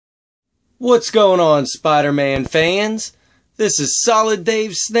What's going on, Spider-Man fans? This is Solid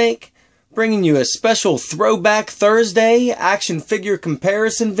Dave Snake, bringing you a special Throwback Thursday action figure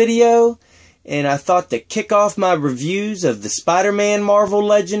comparison video. And I thought to kick off my reviews of the Spider-Man Marvel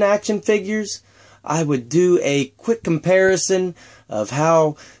Legend action figures, I would do a quick comparison of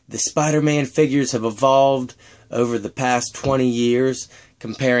how the Spider-Man figures have evolved over the past 20 years,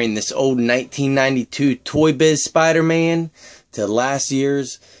 comparing this old 1992 Toy Biz Spider-Man to last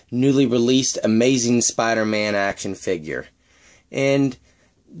year's newly released Amazing Spider-Man action figure. And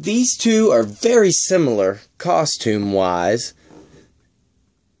these two are very similar costume-wise.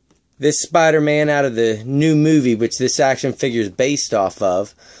 This Spider-Man out of the new movie, which this action figure is based off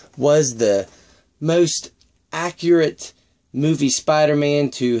of, was the most accurate movie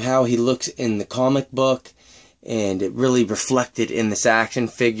Spider-Man to how he looks in the comic book, and it really reflected in this action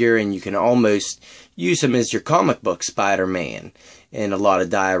figure, and you can almost use him as your comic book Spider-Man in a lot of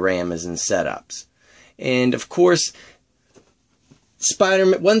dioramas and setups. And of course,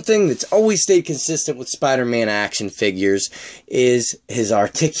 Spider-Man, one thing that's always stayed consistent with Spider-Man action figures is his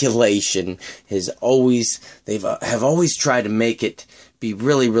articulation. Have always tried to make it be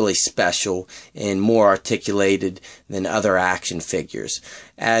really special and more articulated than other action figures,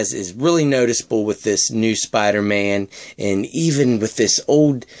 as is really noticeable with this new Spider-Man, and even with this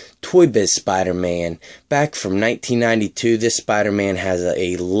old Toy Biz Spider-Man back from 1992. This Spider-Man has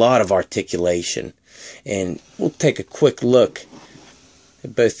a lot of articulation, and we'll take a quick look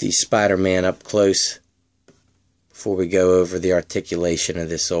at both these Spider-Man up close before we go over the articulation of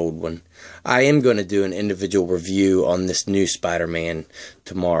this old one. I am going to do an individual review on this new Spider-Man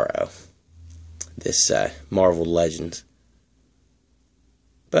tomorrow, this Marvel Legends.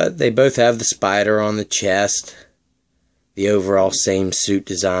 But they both have the spider on the chest, the overall same suit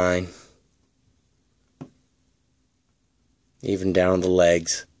design, even down the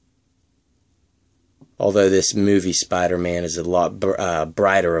legs. Although this movie Spider-Man is a lot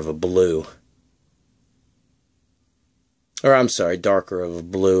brighter of a blue. Or I'm sorry, darker of a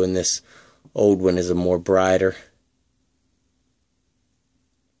blue, and this old one is a more brighter.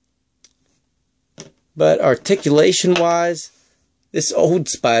 But articulation-wise, this old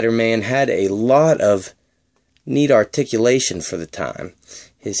Spider-Man had a lot of neat articulation for the time.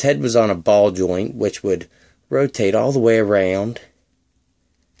 His head was on a ball joint, which would rotate all the way around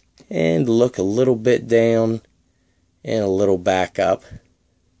and look a little bit down and a little back up.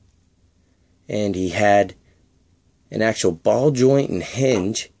 And he had an actual ball joint and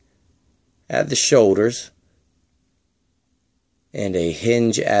hinge at the shoulders, and a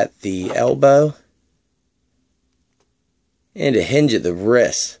hinge at the elbow, and a hinge at the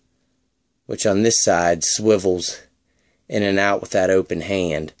wrist, which on this side swivels in and out with that open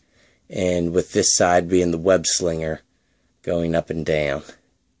hand, and with this side being the web slinger going up and down.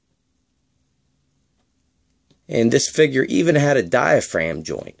 And this figure even had a diaphragm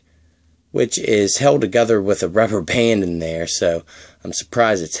joint, which is held together with a rubber band in there, so I'm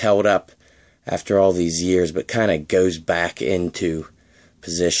surprised it's held up after all these years, but kind of goes back into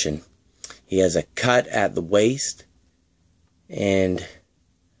position. He has a cut at the waist and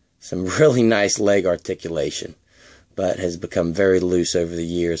some really nice leg articulation, but has become very loose over the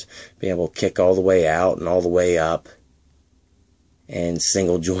years, being able to kick all the way out and all the way up, and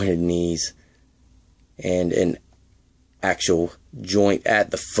single jointed knees, and an actual joint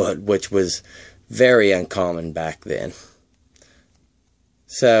at the foot, which was very uncommon back then.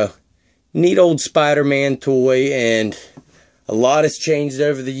 So, neat old Spider-Man toy, and a lot has changed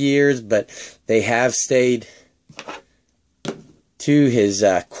over the years, but they have stayed to his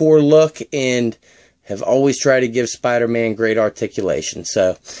core look and have always tried to give Spider-Man great articulation.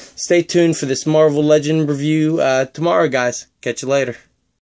 So, stay tuned for this Marvel Legend review tomorrow, guys. Catch you later.